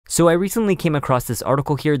So I recently came across this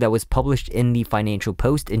article here that was published in the Financial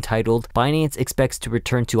Post entitled "Binance expects to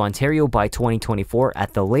return to Ontario by 2024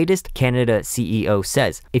 at the latest, Canada CEO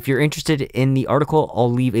says." If you're interested in the article,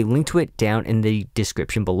 I'll leave a link to it down in the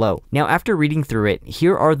description below. Now, after reading through it,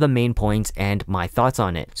 here are the main points and my thoughts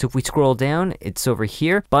on it. So if we scroll down, it's over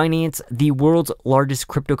here. Binance, the world's largest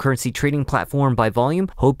cryptocurrency trading platform by volume,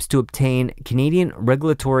 hopes to obtain Canadian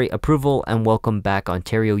regulatory approval and welcome back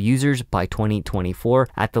Ontario users by 2024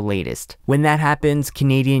 at the latest. When that happens,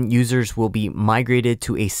 Canadian users will be migrated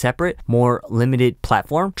to a separate, more limited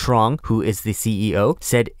platform. Trong, who is the CEO,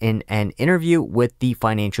 said in an interview with the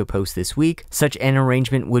Financial Post this week, such an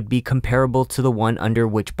arrangement would be comparable to the one under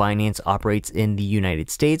which Binance operates in the United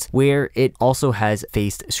States, where it also has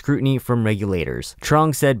faced scrutiny from regulators.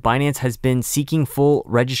 Trong said Binance has been seeking full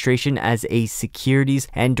registration as a securities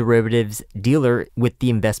and derivatives dealer with the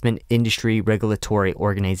Investment Industry Regulatory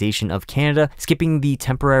Organization of Canada, skipping the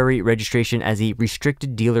temporary registration as a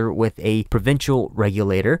restricted dealer with a provincial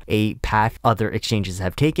regulator, a path other exchanges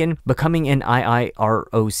have taken. Becoming an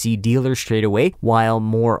IIROC dealer straight away, while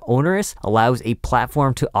more onerous, allows a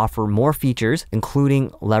platform to offer more features, including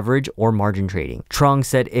leverage or margin trading. Trong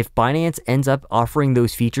said if Binance ends up offering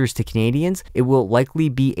those features to Canadians, it will likely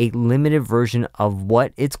be a limited version of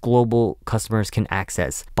what its global customers can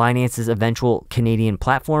access. Binance's eventual Canadian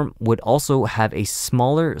platform would also have a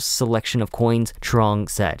smaller selection of coins, Trong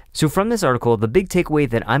said. So from this article, the big takeaway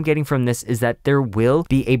that I'm getting from this is that there will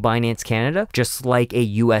be a Binance Canada, just like a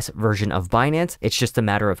US version of Binance. It's just a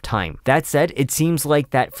matter of time. That said, it seems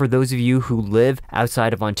like that for those of you who live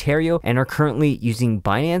outside of Ontario and are currently using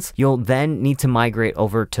Binance, you'll then need to migrate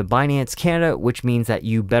over to Binance Canada, which means that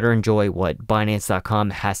you better enjoy what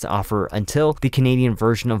Binance.com has to offer until the Canadian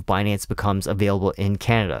version of Binance becomes available in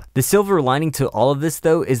Canada. The silver lining to all of this,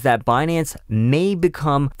 though, is that Binance may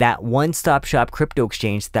become that one-stop shop crypto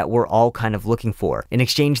exchange that we're all kind of looking for. An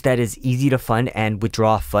exchange that is easy to fund and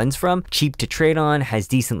withdraw funds from, cheap to trade on, has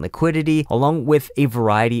decent liquidity, along with a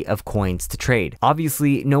variety of coins to trade.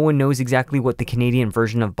 Obviously, no one knows exactly what the Canadian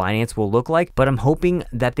version of Binance will look like, but I'm hoping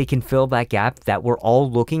that they can fill that gap that we're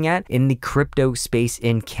all looking at in the crypto space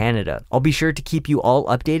in Canada. I'll be sure to keep you all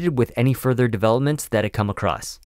updated with any further developments that I come across.